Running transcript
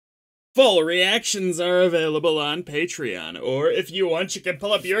Full reactions are available on Patreon, or if you want, you can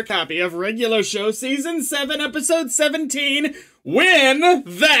pull up your copy of Regular Show Season 7, Episode 17, Win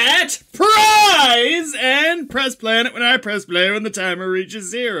That Prize! And press play on it when I press play when the timer reaches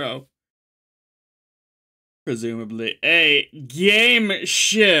 0. Presumably a game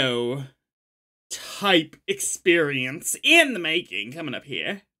show type experience in the making coming up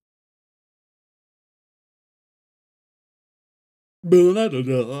here. In the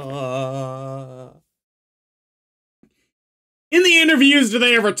interviews, do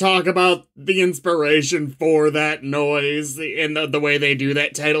they ever talk about the inspiration for that noise and the way they do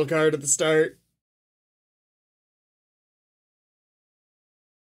that title card at the start?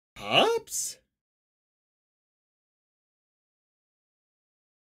 Pops?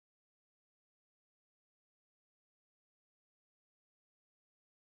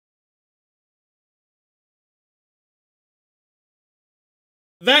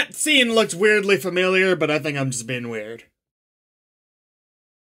 That scene looked weirdly familiar, but I think I'm just being weird.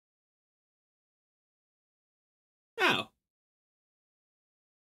 Oh.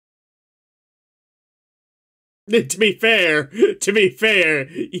 To be fair,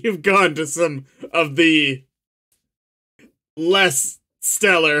 you've gone to some of the less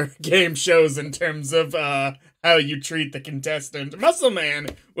stellar game shows in terms of how you treat the contestant. Muscle Man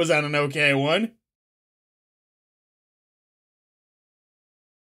was on an okay one.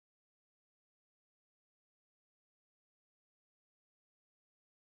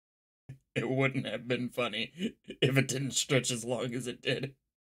 It wouldn't have been funny if it didn't stretch as long as it did.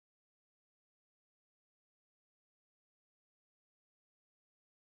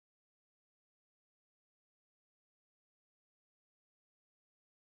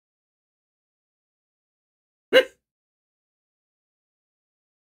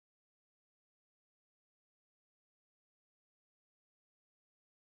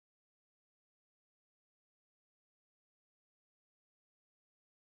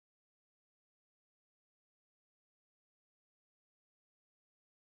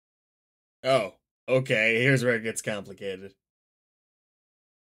 Oh, okay, here's where it gets complicated.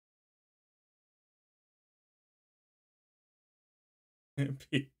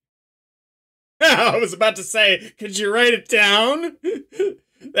 I was about to say, could you write it down?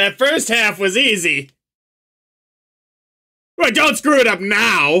 That first half was easy. Well, don't screw it up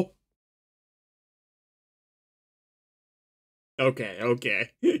now!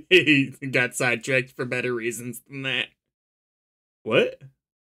 Okay. He got sidetracked for better reasons than that. What?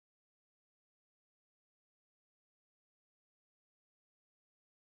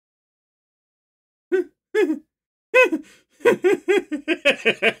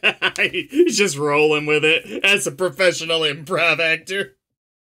 He's just rolling with it as a professional improv actor.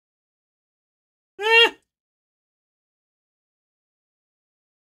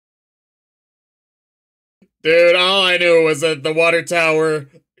 Dude, all I knew was that the water tower,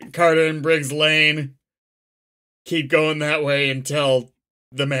 Carter and Briggs Lane, keep going that way until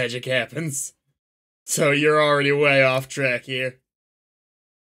the magic happens. So you're already way off track here.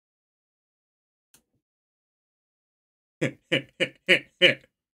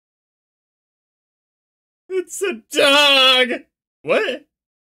 It's a dog! What?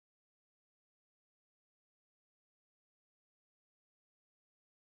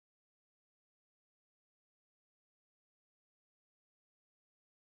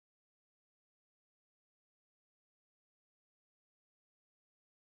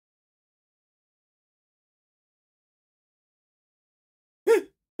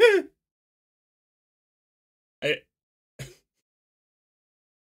 I...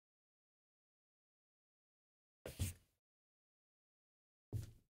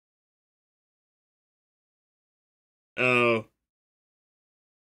 Oh.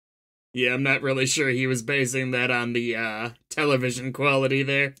 Yeah, I'm not really sure he was basing that on the, television quality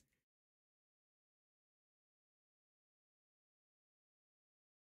there.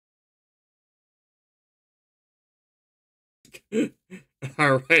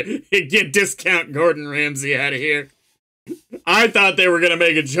 Alright, get discount Gordon Ramsay out of here. I thought they were gonna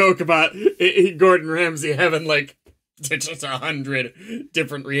make a joke about Gordon Ramsay having, like, just 100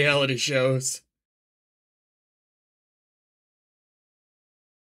 different reality shows.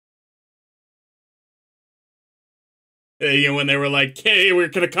 You know, when they were like, hey, we're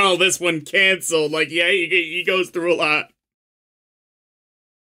gonna call this one canceled. Like, yeah, he goes through a lot.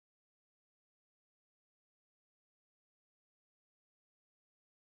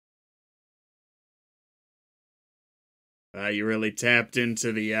 You really tapped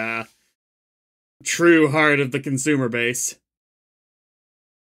into the, true heart of the consumer base.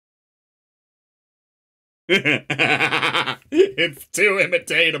 It's too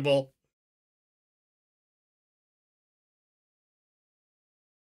imitatable.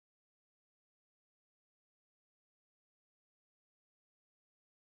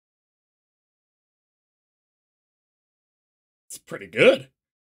 pretty good.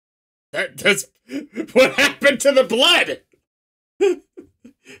 That's what happened to the blood?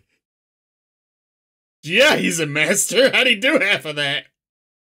 Yeah, he's a master. How'd he do half of that?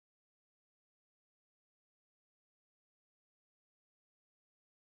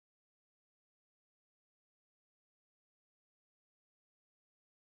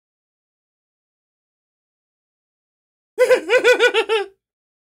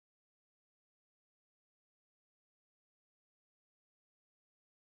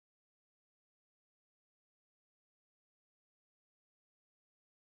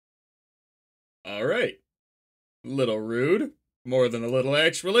 All right. Little rude. More than a little,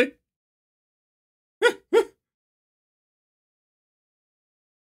 actually.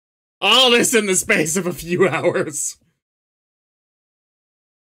 All this in the space of a few hours.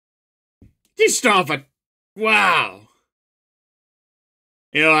 Just off a... Wow.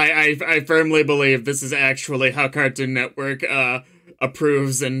 You know, I firmly believe this is actually how Cartoon Network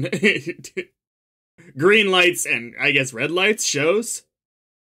approves and green lights and, I guess, red lights shows.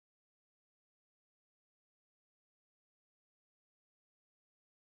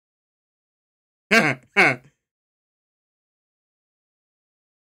 I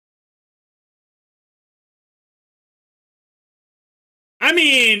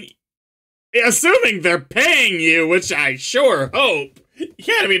mean, assuming they're paying you, which I sure hope, you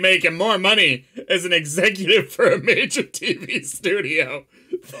gotta be making more money as an executive for a major TV studio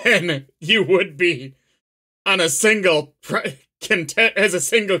than you would be on a single as a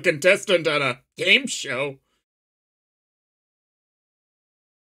single contestant on a game show.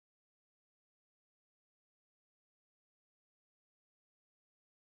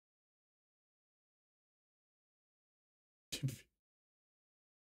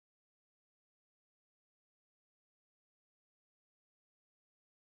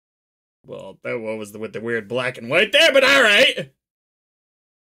 Well, that what was with the weird black and white there, but all right.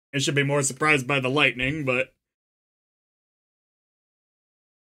 I should be more surprised by the lightning, but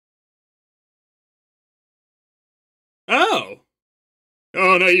oh,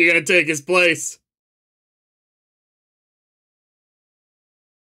 oh no, you're gonna take his place.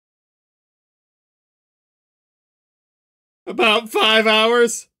 About 5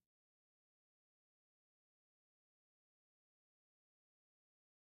 hours.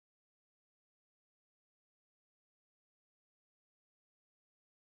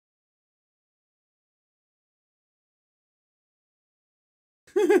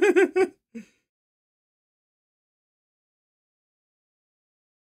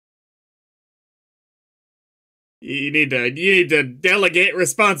 You need to delegate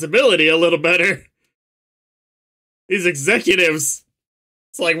responsibility a little better. These executives,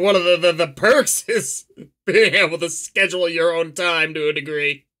 it's like one of the perks is being able to schedule your own time to a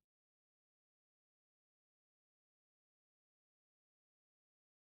degree.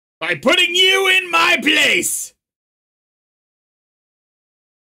 By putting you in my place!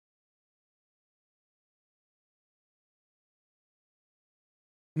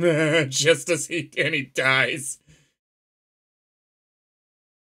 Just as he dies.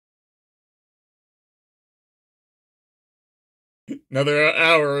 Another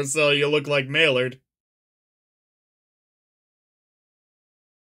hour or so, you look like Maillard.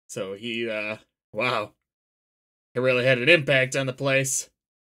 So he, wow. It really had an impact on the place.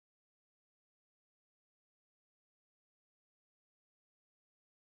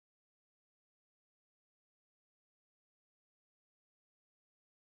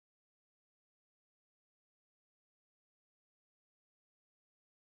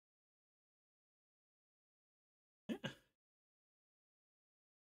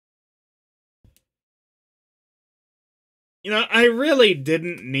 You know, I really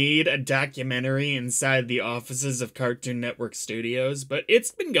didn't need a documentary inside the offices of Cartoon Network Studios, but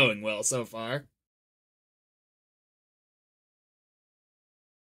it's been going well so far.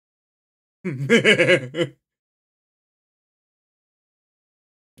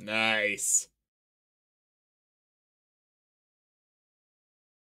 Nice.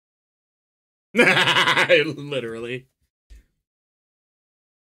 Literally.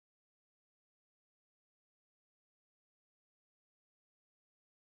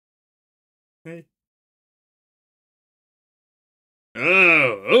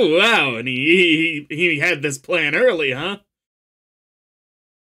 Oh, wow, and he had this plan early, huh?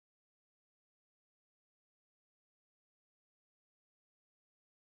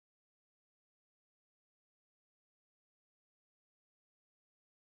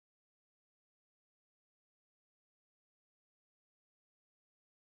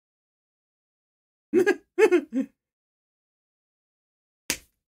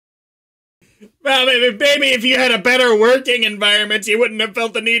 Well, maybe if you had a better working environment, you wouldn't have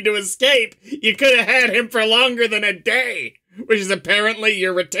felt the need to escape. You could have had him for longer than a day, which is apparently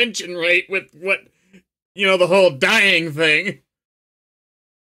your retention rate with the whole dying thing.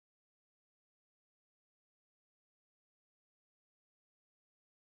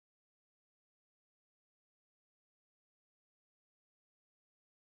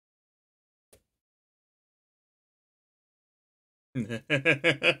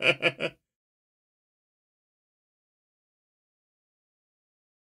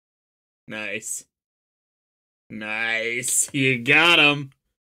 Nice. Nice. You got him.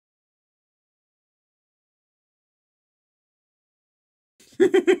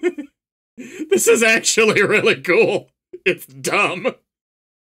 This is actually really cool. It's dumb.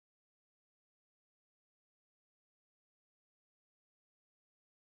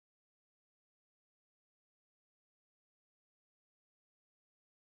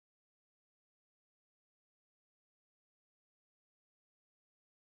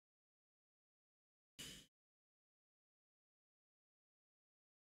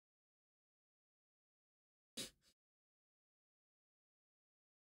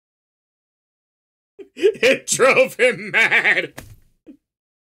 It drove him mad.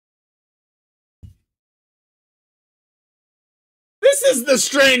 This is the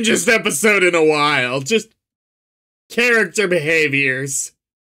strangest episode in a while. Just character behaviors.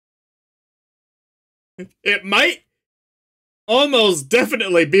 It might almost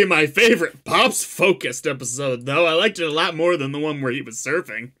definitely be my favorite Pops focused episode, though. I liked it a lot more than the one where he was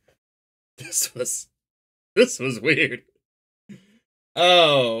surfing. This was weird.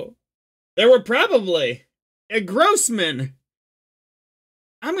 Oh. There were probably a Grossman.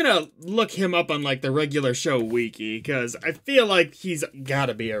 I'm gonna look him up on like the regular show wiki, because I feel like he's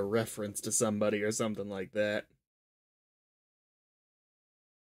gotta be a reference to somebody or something like that.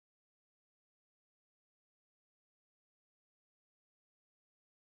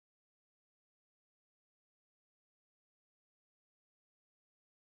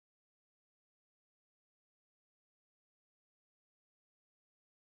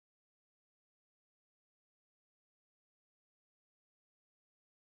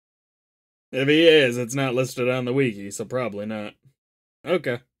 If he is, it's not listed on the wiki, so probably not.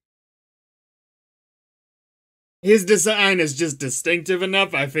 Okay. His design is just distinctive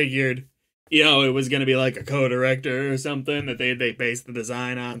enough, I figured, it was gonna be like a co-director or something, that they based the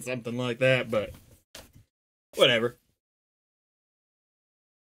design on, something like that, but whatever.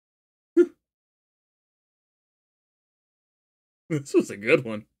 This was a good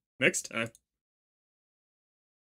one. Next time.